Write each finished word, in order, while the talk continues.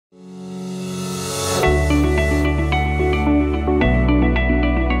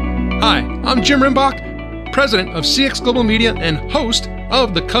I'm Jim Rimbach, president of CX Global Media and host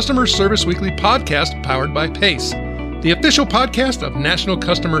of the Customer Service Weekly podcast powered by PACE, the official podcast of National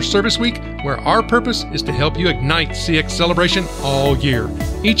Customer Service Week, where our purpose is to help you ignite CX celebration all year.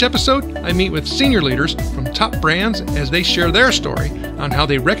 Each episode, I meet with senior leaders from top brands as they share their story on how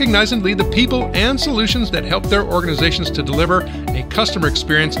they recognize and lead the people and solutions that help their organizations to deliver a customer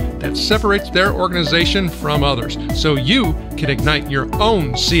experience that separates their organization from others, so you can ignite your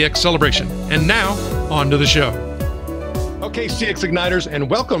own CX celebration. And now, on to the show. Okay, CX Igniters, and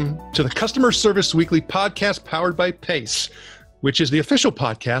welcome to the Customer Service Weekly podcast powered by PACE, which is the official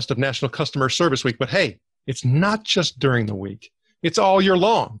podcast of National Customer Service Week. But hey, it's not just during the week. It's all year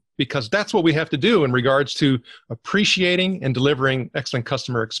long, because that's what we have to do in regards to appreciating and delivering excellent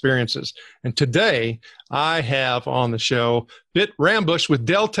customer experiences. And today, I have on the show Rambusch with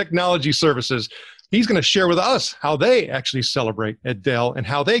Dell Technologies Services. He's going to share with us how they actually celebrate at Dell and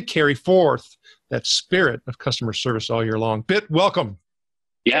how they carry forth that spirit of customer service all year long. Welcome.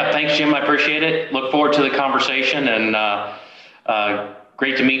 Yeah, thanks, Jim. I appreciate it. Look forward to the conversation, and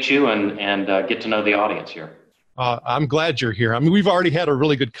great to meet you and get to know the audience here. I'm glad you're here. I mean, we've already had a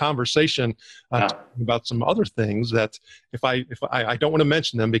really good conversation about some other things that if I don't want to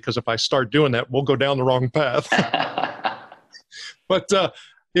mention them, because if I start doing that, we'll go down the wrong path. But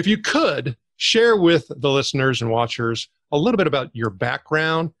if you could share with the listeners and watchers a little bit about your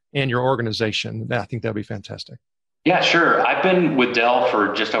background and your organization, I think that'd be fantastic. Yeah, sure. I've been with Dell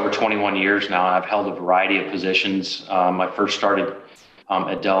for just over 21 years now, and I've held a variety of positions. I first started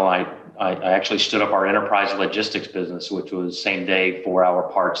at Dell. I actually stood up our enterprise logistics business, which was same-day, 4-hour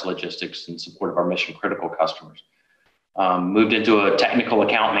parts logistics in support of our mission-critical customers. Moved into a technical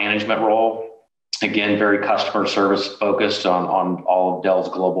account management role, again, very customer service focused on all of Dell's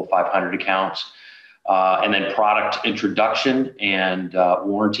global 500 accounts. And then product introduction and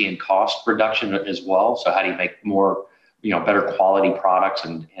warranty and cost reduction as well. So how do you make more, better quality products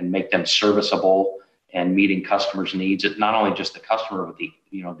and make them serviceable and meeting customers' needs? It's not only just the customer, but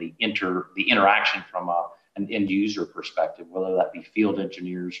the interaction from an end user perspective, whether that be field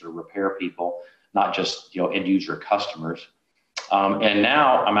engineers or repair people, not just end user customers. And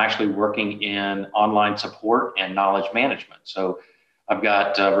now I'm actually working in online support and knowledge management. So I've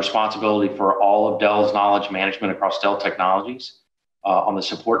got responsibility for all of Dell's knowledge management across Dell Technologies on the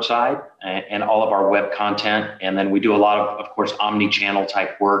support side and all of our web content. And then we do a lot of course, omni-channel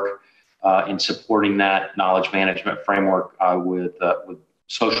type work in supporting that knowledge management framework with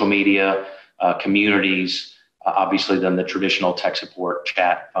social media, communities, obviously then the traditional tech support,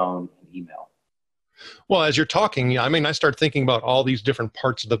 chat, phone, and email. Well, as you're talking, I start thinking about all these different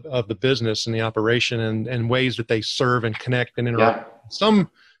parts of the business and the operation and ways that they serve and connect and interact. Yeah. Some,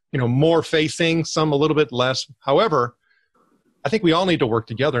 more facing, some a little bit less. However, I think we all need to work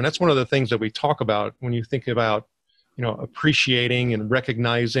together. And that's one of the things that we talk about when you think about, appreciating and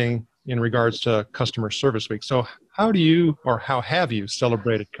recognizing in regards to Customer Service Week. So how have you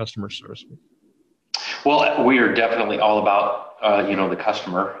celebrated Customer Service Week? Well, we are definitely all about, the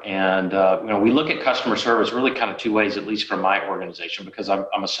customer. And, we look at customer service really kind of two ways, at least from my organization, because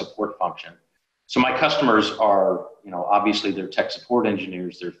I'm a support function. So my customers are, obviously they're tech support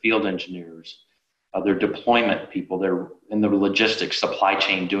engineers, they're field engineers, they're deployment people, they're in the logistics supply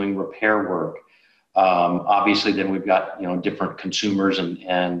chain doing repair work. Obviously then we've got, different consumers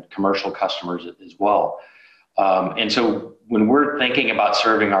and commercial customers as well. And so when we're thinking about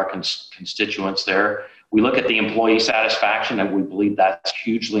serving our constituents there, we look at the employee satisfaction, and we believe that's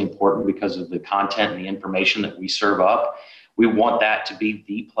hugely important because of the content and the information that we serve up. We want that to be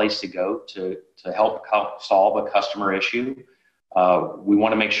the place to go to help solve a customer issue. We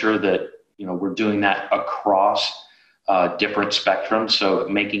want to make sure that, we're doing that across different spectrums. So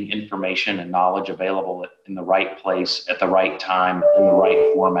making information and knowledge available in the right place, at the right time, in the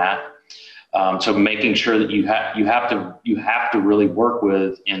right format. So making sure that you have to really work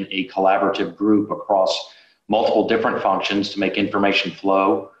in a collaborative group across multiple different functions to make information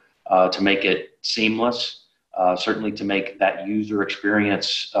flow, to make it seamless, certainly to make that user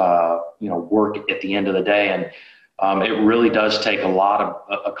experience, work at the end of the day. And it really does take a lot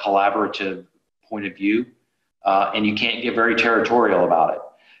of a collaborative point of view, and you can't get very territorial about it.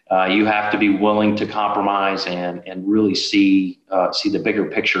 You have to be willing to compromise and really see the bigger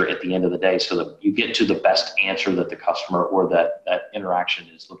picture at the end of the day, so that you get to the best answer that the customer or that interaction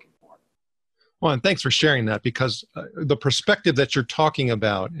is looking for. Well, and thanks for sharing that, because the perspective that you're talking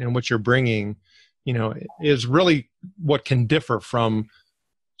about and what you're bringing, is really what can differ from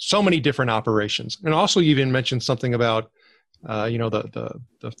so many different operations. And also you even mentioned something about, the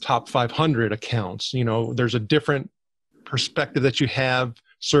top 500 accounts. There's a different perspective that you have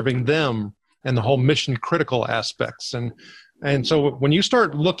serving them and the whole mission critical aspects. And so when you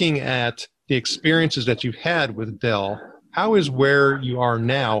start looking at the experiences that you've had with Dell, how is where you are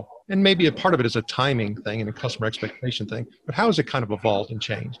now, and maybe a part of it is a timing thing and a customer expectation thing, but how has it kind of evolved and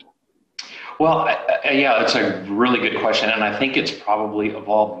changed? Well, yeah, it's a really good question. And I think it's probably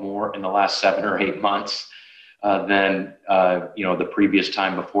evolved more in the last 7 or 8 months than the previous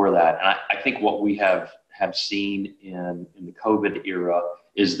time before that. And I think what we have seen in the COVID era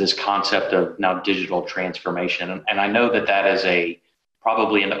is this concept of now digital transformation. And I know that is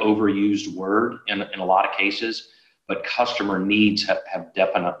probably an overused word in a lot of cases, but customer needs have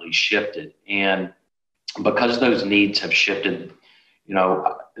definitely shifted. And because those needs have shifted,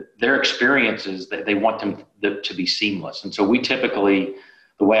 their experiences, they want them to be seamless. And so we typically,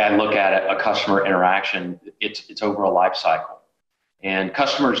 the way I look at it, a customer interaction, it's over a life cycle. And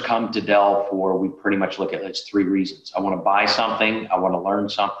customers come to Dell we pretty much look at it's 3 reasons. I want to buy something, I want to learn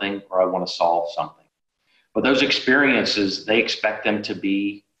something, or I want to solve something. But those experiences, they expect them to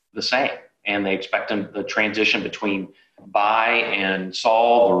be the same. And they expect the transition between buy and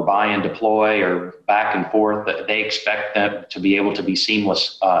solve or buy and deploy or back and forth. They expect them to be able to be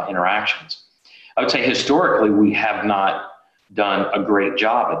seamless interactions. I would say historically, we have not done a great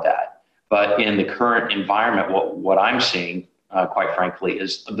job at that. But in the current environment, what I'm seeing, quite frankly,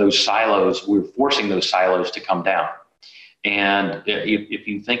 is those silos, we're forcing those silos to come down. And if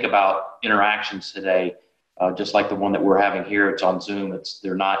you think about interactions today, just like the one that we're having here, it's on Zoom,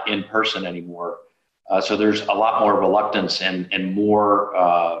 they're not in person anymore. So there's a lot more reluctance and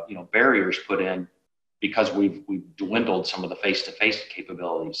more barriers put in because we've dwindled some of the face-to-face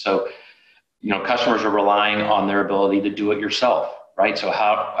capabilities. So customers are relying on their ability to do it yourself, right? So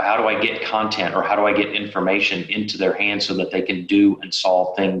how do I get content or how do I get information into their hands so that they can do and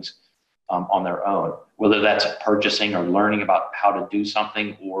solve things on their own, whether that's purchasing or learning about how to do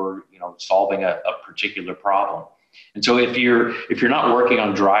something or solving a particular problem. And so if you're not working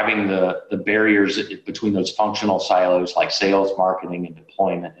on driving the barriers between those functional silos like sales, marketing, and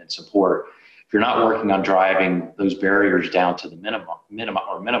deployment and support, if you're not working on driving those barriers down to the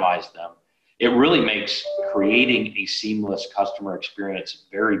minimize them, it really makes creating a seamless customer experience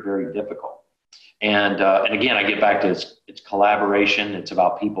very, very difficult. And again, I get back to it's collaboration. It's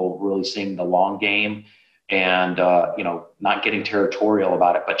about people really seeing the long game and not getting territorial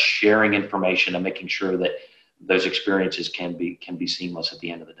about it, but sharing information and making sure that those experiences can be seamless at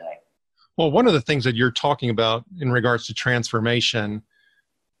the end of the day. Well, one of the things that you're talking about in regards to transformation,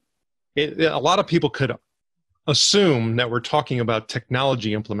 a lot of people could assume that we're talking about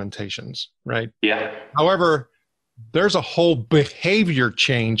technology implementations, right? Yeah. However, there's a whole behavior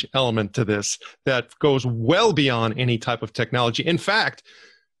change element to this that goes well beyond any type of technology. In fact,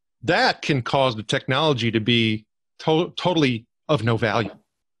 that can cause the technology to be totally of no value,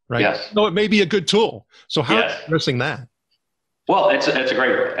 right? Yes. So it may be a good tool. So how are you addressing that? Well, it's a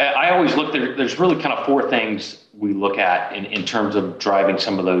great, I always look there's really kind of 4 things we look at in terms of driving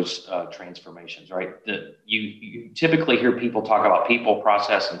some of those transformations, right? You typically hear people talk about people,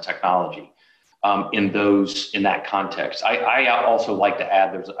 process, and technology in that context. I also like to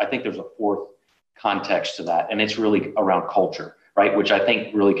add, I think there's a 4th context to that, and it's really around culture, right? Which I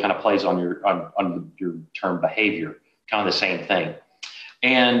think really kind of plays on your term behavior, kind of the same thing.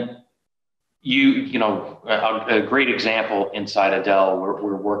 And a great example inside of Dell,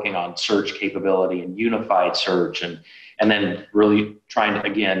 we're working on search capability and unified search and then really trying to,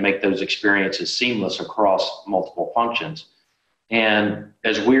 again, make those experiences seamless across multiple functions. And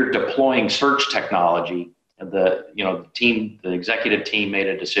as we're deploying search technology, the executive team made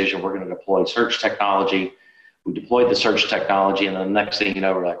a decision, we're going to deploy search technology. We deployed the search technology, and then the next thing you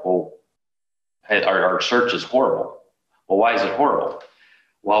know, we're like, well, hey, our search is horrible. Well, why is it horrible?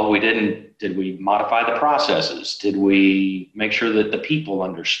 Well, did we modify the processes? Did we make sure that the people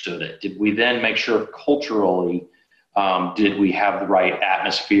understood it? Did we then make sure culturally, did we have the right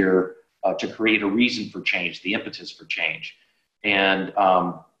atmosphere to create a reason for change, the impetus for change? And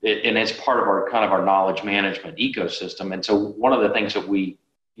it's part of our knowledge management ecosystem. And so one of the things that we,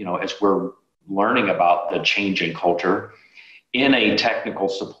 as we're learning about the change in culture in a technical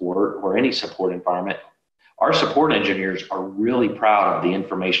support or any support environment, our support engineers are really proud of the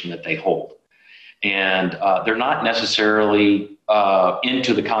information that they hold. And they're not necessarily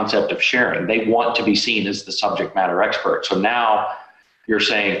into the concept of sharing. They want to be seen as the subject matter expert. So now you're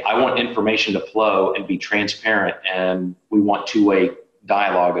saying, I want information to flow and be transparent, and we want two-way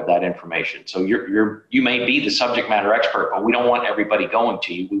dialogue of that information. So you may be the subject matter expert, but we don't want everybody going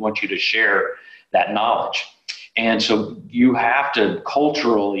to you. We want you to share that knowledge. And so you have to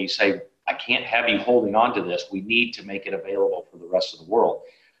culturally say, I can't have you holding on to this. We need to make it available for the rest of the world.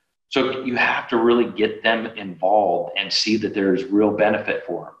 So you have to really get them involved and see that there's real benefit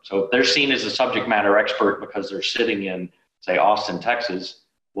for them. So if they're seen as a subject matter expert because they're sitting in, say, Austin, Texas,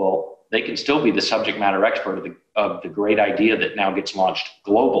 well, they can still be the subject matter expert of the great idea that now gets launched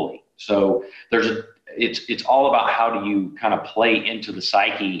globally. So it's all about how do you kind of play into the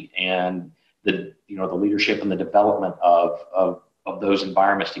psyche and the leadership and the development of those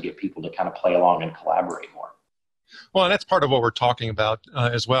environments to get people to kind of play along and collaborate more. Well, and that's part of what we're talking about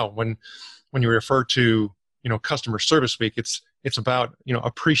as well. When you refer to, Customer Service Week, it's about,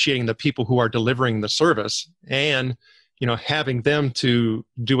 appreciating the people who are delivering the service and, having them to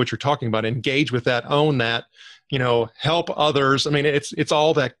do what you're talking about, engage with that, own that, help others. I mean, it's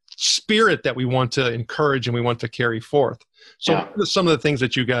all that spirit that we want to encourage and we want to carry forth. So what are some of the things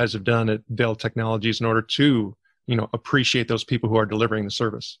that you guys have done at Dell Technologies in order to, appreciate those people who are delivering the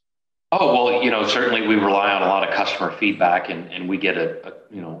service? Oh, well, certainly we rely on a lot of customer feedback and we get a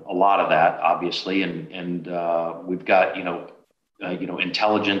lot of that, obviously. And we've got,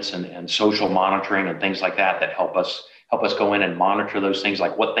 intelligence and social monitoring and things like that help us go in and monitor those things,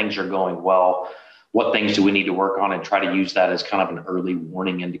 like what things are going well, what things do we need to work on, and try to use that as kind of an early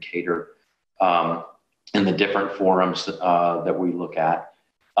warning indicator in the different forums that we look at.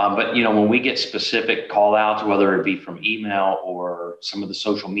 But when we get specific call outs, whether it be from email or some of the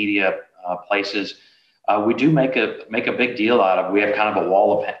social media places, we do make a big deal out of. We have kind of a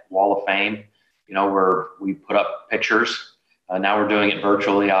wall of fame, where we put up pictures. Now we're doing it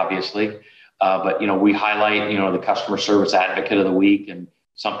virtually, obviously, but we highlight the customer service advocate of the week and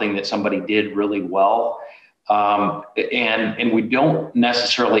something that somebody did really well. And we don't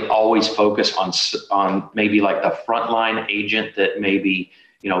necessarily always focus on maybe like the frontline agent that maybe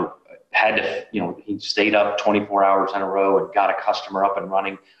had to, he stayed up 24 hours in a row and got a customer up and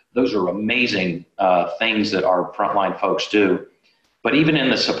running. Those are amazing things that our frontline folks do. But even in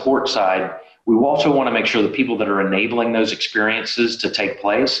the support side, we also want to make sure the people that are enabling those experiences to take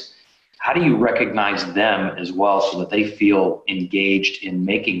place, how do you recognize them as well so that they feel engaged in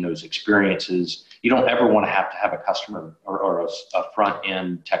making those experiences? You don't ever want to have a customer or a front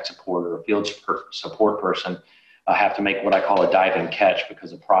end tech support or a field support person have to make what I call a dive and catch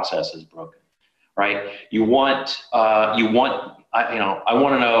because the process is broken, right? I want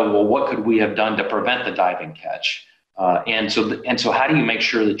to know, well, what could we have done to prevent the dive and catch? And so how do you make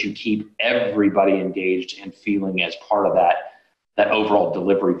sure that you keep everybody engaged and feeling as part of that overall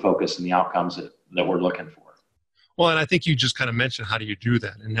delivery focus and the outcomes that we're looking for? Well, and I think you just kind of mentioned how do you do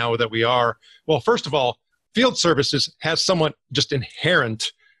that? And now that we are, well, first of all, field services has somewhat just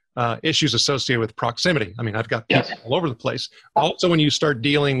inherent issues associated with proximity. I mean, I've got people all over the place. Also, when you start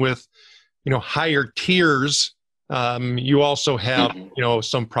dealing with, higher tiers, you also have,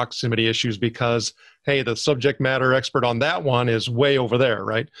 some proximity issues because, hey, the subject matter expert on that one is way over there,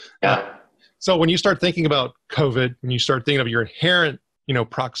 right? Yeah. So when you start thinking about COVID, when you start thinking of your inherent,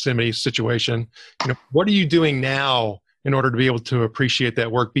 proximity situation, what are you doing now in order to be able to appreciate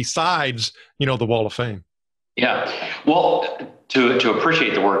that work besides, the wall of fame? Yeah. Well, to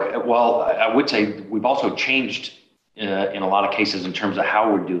appreciate the work, well, I would say we've also changed in a lot of cases in terms of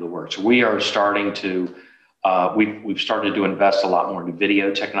how we do the work. So we are starting to, we've started to invest a lot more into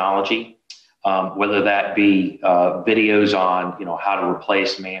video technology, whether that be videos on, how to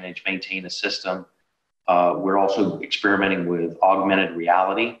replace, manage, maintain a system. We're also experimenting with augmented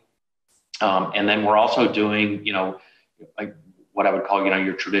reality. And then we're also doing, like what I would call,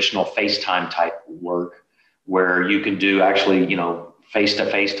 your traditional FaceTime type work where you can do actually,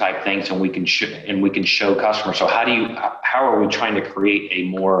 face-to-face type things and we can show customers. So how are we trying to create a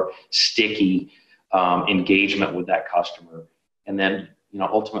more sticky engagement with that customer? And then,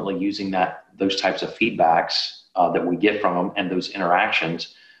 ultimately using those types of feedbacks that we get from them and those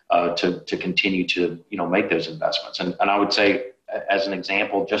interactions to continue to make those investments. And I would say, as an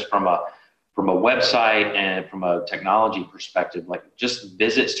example, just from a website and from a technology perspective, like just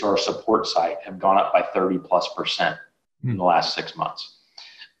visits to our support site have gone up by 30+% in the last 6 months.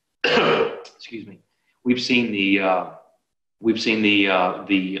 Excuse me. We've seen the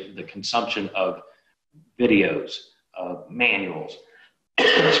consumption of videos, manuals.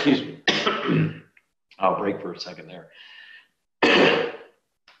 Excuse me. I'll break for a second there.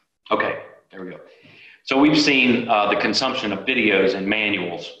 Okay, there we go. So we've seen the consumption of videos and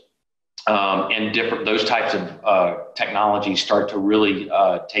manuals and those types of technologies start to really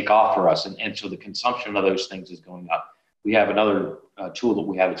take off for us. And so the consumption of those things is going up. We have another tool that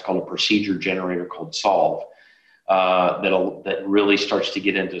we have, it's called a procedure generator called Solve, that really starts to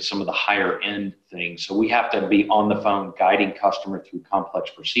get into some of the higher end things. So we have to be on the phone guiding customer through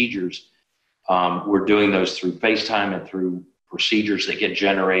complex procedures. We're doing those through FaceTime and through procedures that get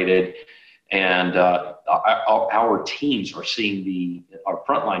generated. And our teams are seeing our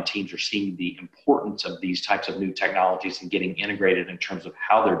frontline teams are seeing the importance of these types of new technologies and getting integrated in terms of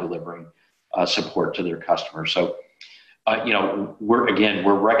how they're delivering support to their customers. So,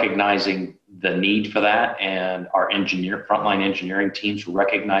 we're recognizing the need for that, and our frontline engineering teams are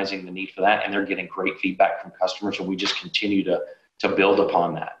recognizing the need for that, and they're getting great feedback from customers, and we just continue to build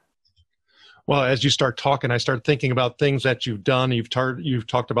upon that. Well, as you start talking, I start thinking about things that you've done. You've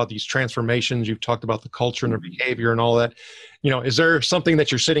talked about these transformations. You've talked about the culture and the behavior and all that. Is there something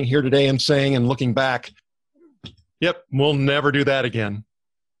that you're sitting here today and saying and looking back, yep, we'll never do that again?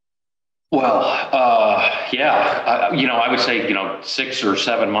 Well, yeah. I would say, 6 or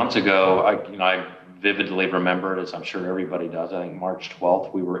 7 months ago, I vividly remember it, as I'm sure everybody does. I think March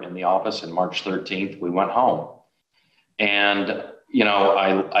 12th, we were in the office, and March 13th, we went home. And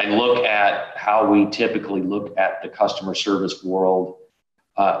I look at how we typically look at the customer service world.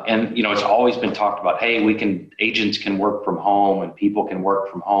 And it's always been talked about, hey, agents can work from home and people can work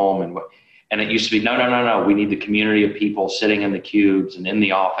from home. And it used to be, no. We need the community of people sitting in the cubes and in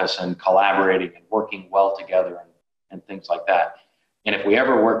the office and collaborating and working well together and things like that. And if we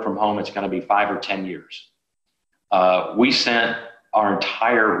ever work from home, it's going to be 5 or 10 years. We sent our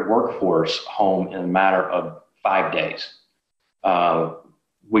entire workforce home in a matter of 5 days.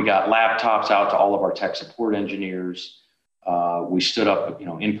 We got laptops out to all of our tech support engineers. We stood up,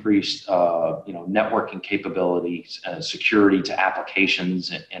 increased, networking capabilities, security to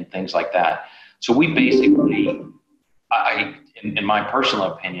applications and things like that. So we basically, in my personal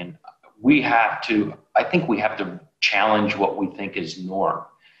opinion, I think we have to challenge what we think is norm.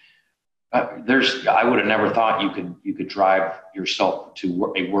 I would have never thought you could drive yourself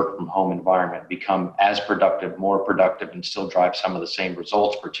to a work from home environment, become as productive, more productive, and still drive some of the same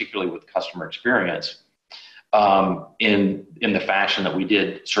results, particularly with customer experience, in the fashion that we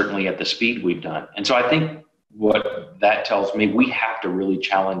did, certainly at the speed we've done. And so I think what that tells me, we have to really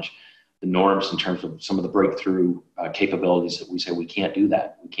challenge the norms in terms of some of the breakthrough capabilities that we say we can't do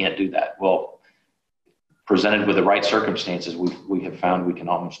that. We can't do that. Well, presented with the right circumstances, we have found we can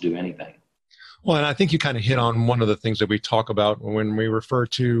almost do anything. Well, and I think you kind of hit on one of the things that we talk about when we refer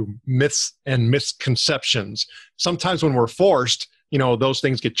to myths and misconceptions. Sometimes when we're forced, those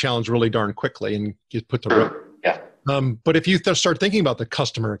things get challenged really darn quickly and get put to rest. Yeah. But if you start thinking about the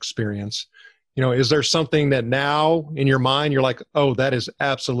customer experience, is there something that now in your mind you're like, oh, that is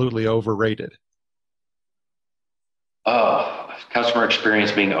absolutely overrated? Customer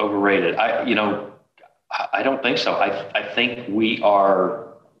experience being overrated. I don't think so. I think we are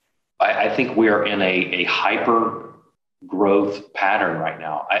in a hyper growth pattern right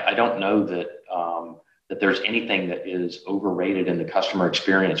now. I don't know that there's anything that is overrated in the customer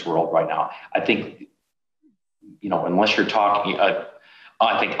experience world right now. I think, unless you're talking,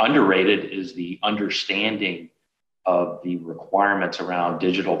 I think underrated is the understanding of the requirements around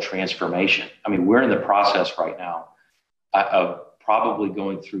digital transformation. I mean, we're in the process right now of probably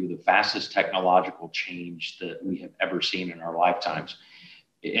going through the fastest technological change that we have ever seen in our lifetimes.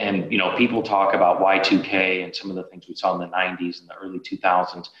 And, people talk about Y2K and some of the things we saw in the 90s and the early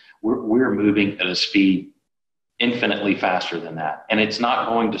 2000s. We're moving at a speed infinitely faster than that. And it's not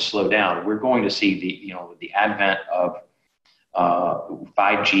going to slow down. We're going to see the advent of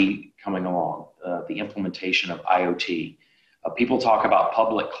 5G coming along, the implementation of IoT. People talk about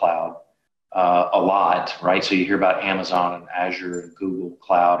public cloud a lot, right? So you hear about Amazon and Azure and Google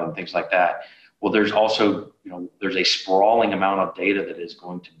Cloud and things like that. Well, there's also, there's a sprawling amount of data that is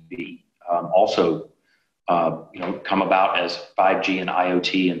going to be come about as 5G and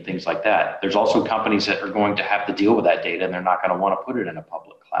IoT and things like that. There's also companies that are going to have to deal with that data, and they're not going to want to put it in a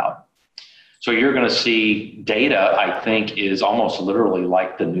public cloud. So you're going to see data, I think, is almost literally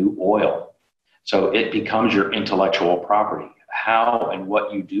like the new oil. So it becomes your intellectual property. How and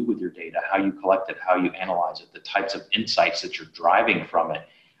what you do with your data, how you collect it, how you analyze it, the types of insights that you're driving from it,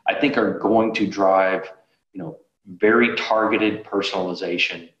 I think are going to drive, very targeted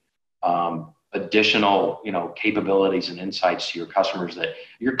personalization, additional, capabilities and insights to your customers that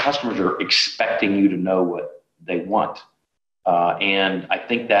your customers are expecting you to know what they want. And I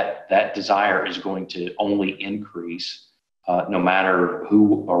think that desire is going to only increase no matter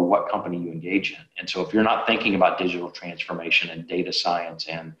who or what company you engage in. And so if you're not thinking about digital transformation and data science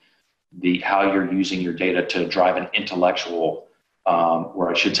and how you're using your data to drive an intellectual,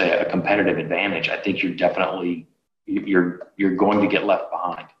 or I should say a competitive advantage, I think you're definitely, you're going to get left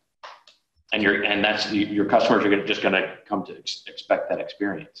behind. And your customers are just going to come to expect that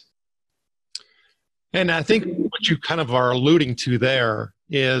experience. And I think what you kind of are alluding to there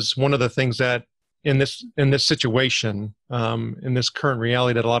is one of the things that in this situation, in this current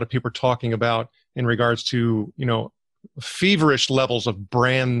reality that a lot of people are talking about in regards to, feverish levels of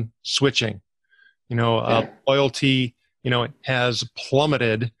brand switching, loyalty, has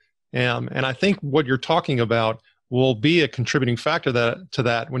plummeted. And I think what you're talking about will be a contributing factor to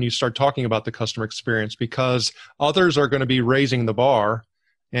that when you start talking about the customer experience, because others are going to be raising the bar.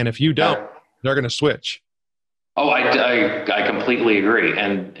 And if you don't, they're going to switch. Oh, I completely agree.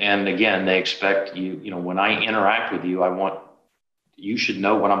 And again, they expect when I interact with you, you should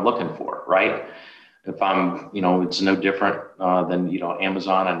know what I'm looking for, right? If I'm, it's no different than,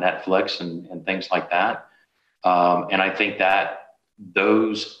 Amazon and Netflix and things like that. And I think that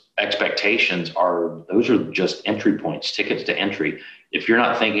those expectations are just entry points, tickets to entry. If you're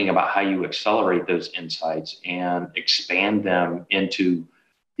not thinking about how you accelerate those insights and expand them into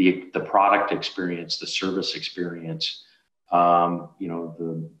the product experience, the service experience, the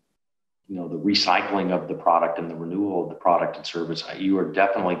recycling of the product and the renewal of the product and service, you are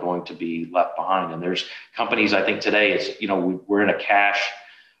definitely going to be left behind. And there's companies, I think today we're in a cash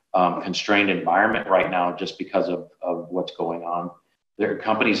constrained environment right now just because of what's going on. There are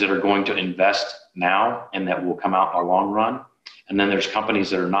companies that are going to invest now and that will come out in the long run. And then there's companies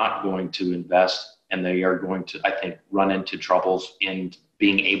that are not going to invest, and they are going to, I think, run into troubles in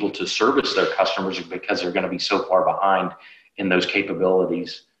being able to service their customers because they're going to be so far behind in those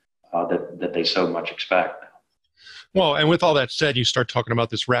capabilities that they so much expect. Well, and with all that said, you start talking about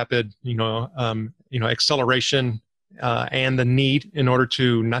this rapid, acceleration and the need in order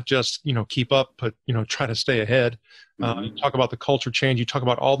to not just, keep up, but, try to stay ahead. You talk about the culture change. You talk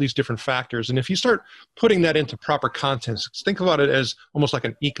about all these different factors. And if you start putting that into proper context, think about it as almost like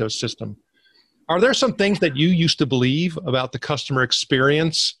an ecosystem. Are there some things that you used to believe about the customer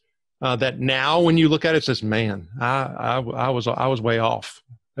experience that now when you look at it, says, man, I was way off.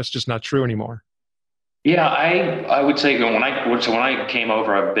 That's just not true anymore. Yeah, I would say when I came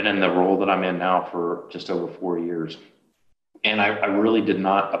over, I've been in the role that I'm in now for just over 4 years. And I really did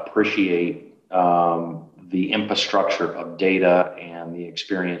not appreciate the infrastructure of data and the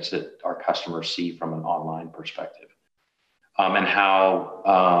experience that our customers see from an online perspective, and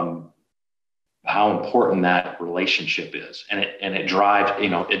how important that relationship is. And it drives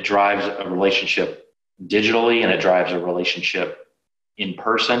a relationship digitally, and it drives a relationship in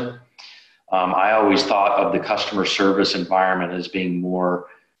person. I always thought of the customer service environment as being more,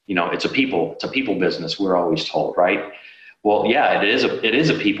 it's a people business. We're always told, right? Well, yeah, it is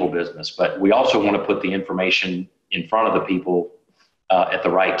a people business, but we also want to put the information in front of the people at the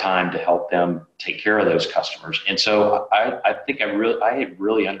right time to help them take care of those customers. And so I think I had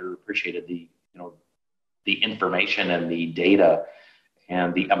really underappreciated the information and the data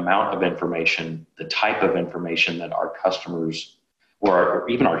and the amount of information, the type of information that our customers or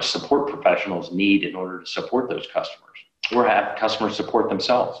even our support professionals need in order to support those customers or have customers support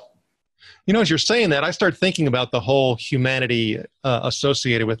themselves. As you're saying that, I start thinking about the whole humanity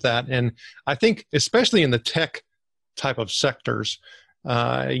associated with that. And I think especially in the tech type of sectors,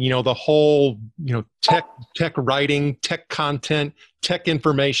 the whole, tech writing, tech content, tech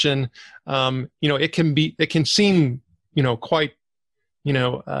information, it can seem, quite,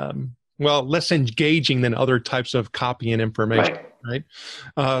 less engaging than other types of copy and information. Right.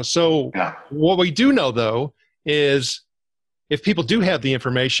 What we do know, though, is if people do have the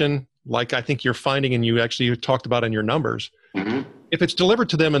information, like I think you're finding and you talked about in your numbers, if it's delivered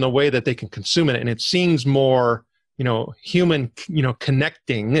to them in a way that they can consume it and it seems more, human,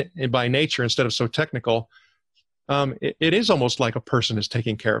 connecting by nature instead of so technical, it is almost like a person is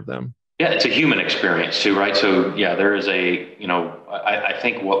taking care of them. Yeah, it's a human experience too, right? So yeah, there is I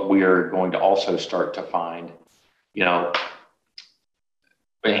think what we are going to also start to find,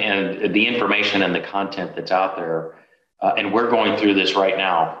 and the information and the content that's out there, and we're going through this right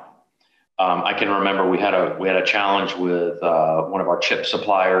now. I can remember we had a challenge with one of our chip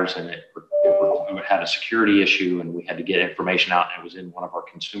suppliers, and it had a security issue, and we had to get information out, and it was in one of our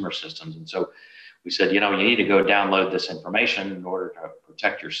consumer systems. And so we said, you need to go download this information in order to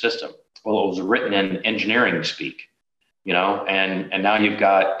protect your system. Well, it was written in engineering speak, and now you've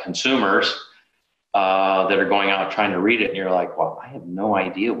got consumers that are going out trying to read it, and you're like, well, I have no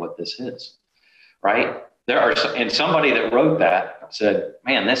idea what this is, right? And somebody that wrote that said,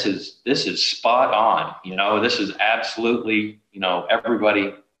 man, this is spot on. This is absolutely,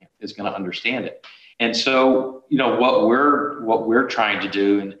 everybody is going to understand it. And so, what we're trying to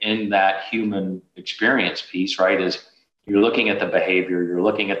do in that human experience piece, right, is you're looking at the behavior, you're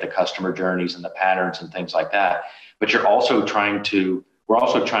looking at the customer journeys and the patterns and things like that, but we're we're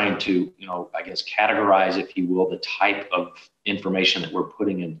also trying to, I guess, categorize, if you will, the type of information that we're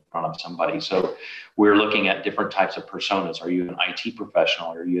putting in front of somebody. So we're looking at different types of personas. Are you an IT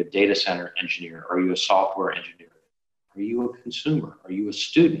professional? Are you a data center engineer? Are you a software engineer? Are you a consumer? Are you a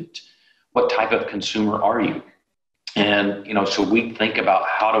student? What type of consumer are you? And, so we think about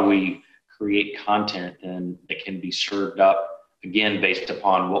how do we create content and that can be served up, again, based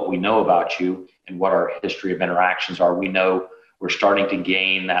upon what we know about you and what our history of interactions are. We know we're starting to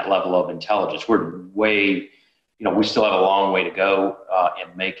gain that level of intelligence. We're way, we still have a long way to go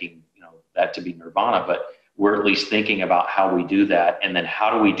in making, that to be nirvana, but we're at least thinking about how we do that. And then how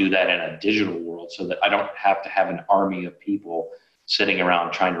do we do that in a digital world so that I don't have to have an army of people sitting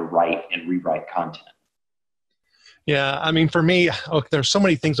around trying to write and rewrite content. Yeah, I mean, for me, there's so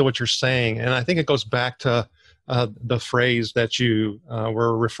many things of what you're saying, and I think it goes back to the phrase that you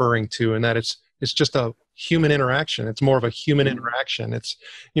were referring to, and that it's just a human interaction. It's more of a human interaction. It's,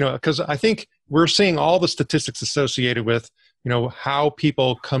 because I think we're seeing all the statistics associated with, how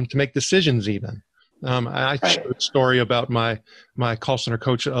people come to make decisions even. I shared a story about my call center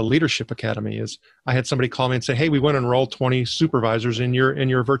coach leadership academy. Is I had somebody call me and say, "Hey, we went and enrolled 20 supervisors in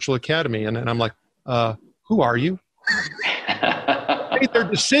your virtual academy," and I'm like, "Who are you?" Made their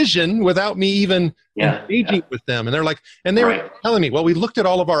decision without me even engaging with them, and they're like, and they were telling me, "Well, we looked at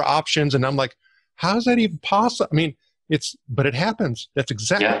all of our options," and I'm like, "How is that even possible?" I mean, but it happens. That's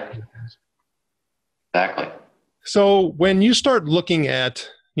exactly what happens. Exactly. So when you start looking at,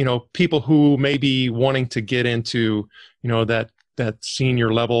 people who may be wanting to get into, that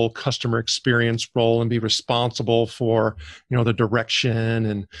senior level customer experience role and be responsible for, the direction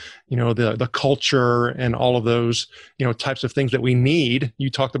and, the culture and all of those, types of things that we need.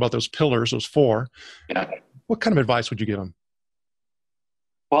 You talked about those pillars, those 4. Yeah. What kind of advice would you give them?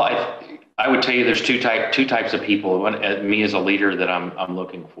 Well, I would tell you there's two types of people. One, me as a leader that I'm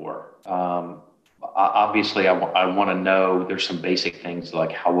looking for. Obviously, I want to know there's some basic things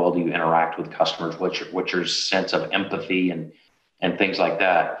like how well do you interact with customers? What's your sense of empathy and things like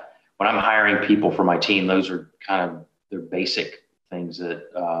that. When I'm hiring people for my team, those are kind of their basic things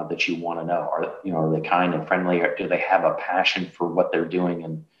that you want to know. Are they kind and friendly? Or do they have a passion for what they're doing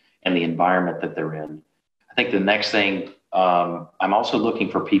and the environment that they're in? I think the next thing, I'm also looking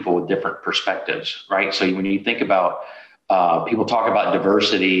for people with different perspectives, right? So when you think about people talk about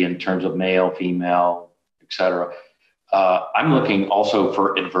diversity in terms of male, female, et cetera. I'm looking also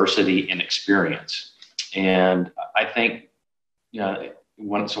for adversity in experience. And I think,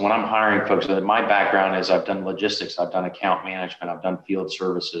 when I'm hiring folks, my background is I've done logistics, I've done account management, I've done field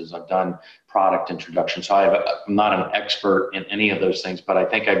services, I've done product introduction. So I'm not an expert in any of those things, but I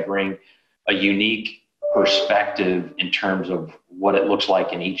think I bring a unique perspective in terms of what it looks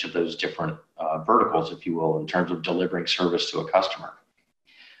like in each of those different verticals, if you will, in terms of delivering service to a customer.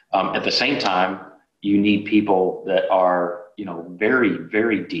 At the same time, you need people that are, very,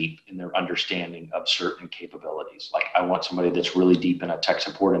 very deep in their understanding of certain capabilities. Like I want somebody that's really deep in a tech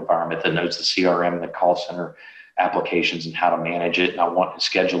support environment that knows the CRM and the call center applications and how to manage it. And I want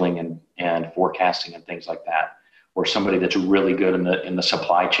scheduling and forecasting and things like that. Or somebody that's really good in the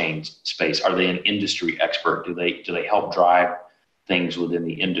supply chain space. Are they an industry expert? Do they help drive things within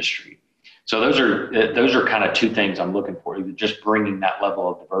the industry? So those are kind of 2 things I'm looking for. Either just bringing that level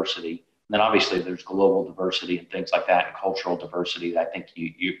of diversity, and then obviously there's global diversity and things like that, and cultural diversity that I think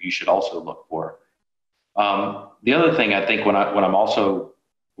you should also look for. The other thing I think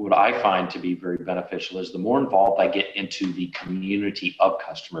what I find to be very beneficial is the more involved I get into the community of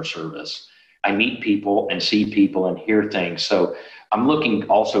customer service, I meet people and see people and hear things. So I'm looking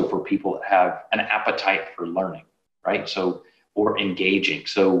also for people that have an appetite for learning, right? So, or engaging.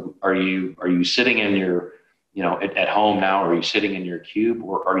 So are you sitting in your, at home now, or are you sitting in your cube,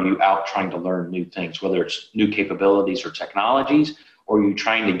 or are you out trying to learn new things, whether it's new capabilities or technologies, or are you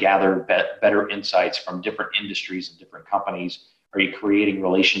trying to gather better insights from different industries and different companies? Are you creating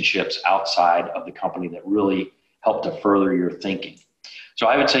relationships outside of the company that really help to further your thinking? So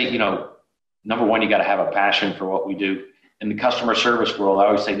I would say, number one, you got to have a passion for what we do. In the customer service world, I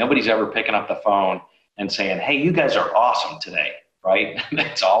always say nobody's ever picking up the phone and saying, "Hey, you guys are awesome today," right?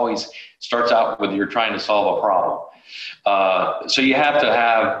 It's always starts out with you're trying to solve a problem. So you have to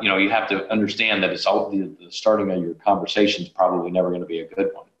have, you have to understand that it's all the starting of your conversation is probably never going to be a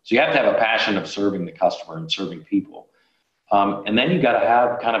good one. So you have to have a passion of serving the customer and serving people. And then you got to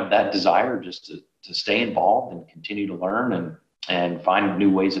have kind of that desire just to stay involved and continue to learn and find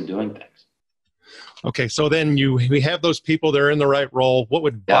new ways of doing things. Okay, so then we have those people that are in the right role. What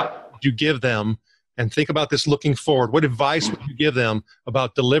would you give them? And think about this looking forward. What advice would you give them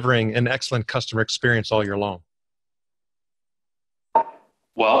about delivering an excellent customer experience all year long?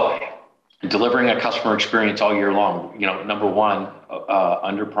 Well, delivering a customer experience all year long. Number one,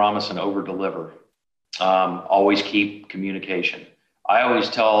 under promise and over deliver. Always keep communication. I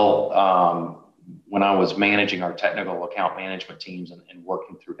always tell when I was managing our technical account management teams and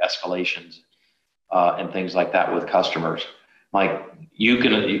working through escalations and things like that with customers, like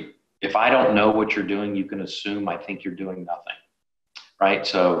if I don't know what you're doing, you can assume I think you're doing nothing, right?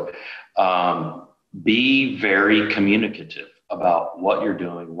 So be very communicative about what you're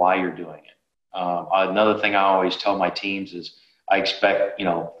doing, why you're doing it. Another thing I always tell my teams is I expect,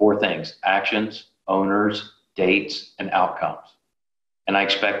 4 things: actions, owners, dates, and outcomes. And I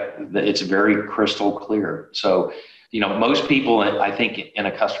expect that it's very crystal clear. So, most people, I think, in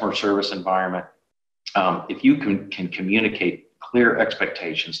a customer service environment, if you can communicate clear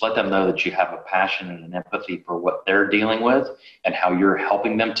expectations, let them know that you have a passion and an empathy for what they're dealing with and how you're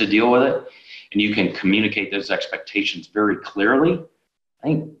helping them to deal with it, and you can communicate those expectations very clearly, I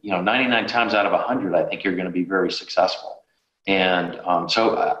think, 99 times out of 100, I think you're going to be very successful. And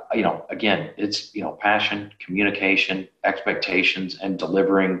again, it's, passion, communication, expectations, and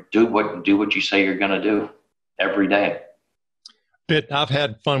delivering. Do what you say you're going to do every day. Pitt, I've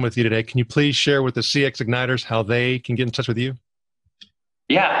had fun with you today. Can you please share with the CX Igniters how they can get in touch with you?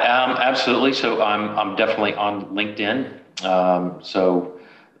 Yeah, absolutely. So I'm definitely on LinkedIn.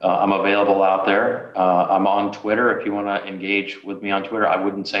 I'm available out there. I'm on Twitter if you want to engage with me on Twitter. I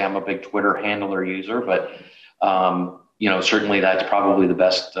wouldn't say I'm a big Twitter handler user, but certainly that's probably the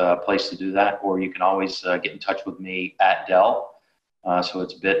best place to do that. Or you can always get in touch with me at Dell. So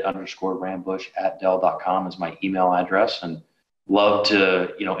it's bit_Rambusch@Dell.com is my email address, and love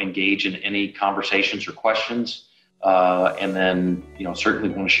to engage in any conversations or questions. And then certainly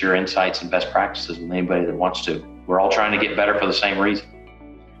want to share insights and best practices with anybody that wants to. We're all trying to get better for the same reason.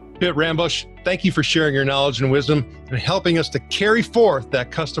 Pitt Rambusch, thank you for sharing your knowledge and wisdom and helping us to carry forth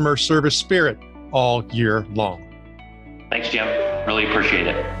that customer service spirit all year long. Thanks, Jim. Really appreciate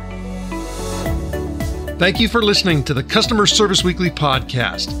it. Thank you for listening to the Customer Service Weekly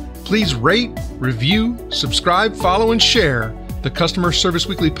podcast. Please rate, review, subscribe, follow, and share the Customer Service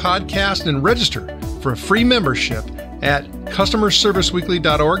Weekly podcast and register for a free membership at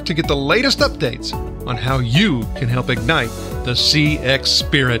customerserviceweekly.org to get the latest updates on how you can help ignite the CX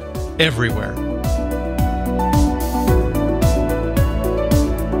spirit everywhere.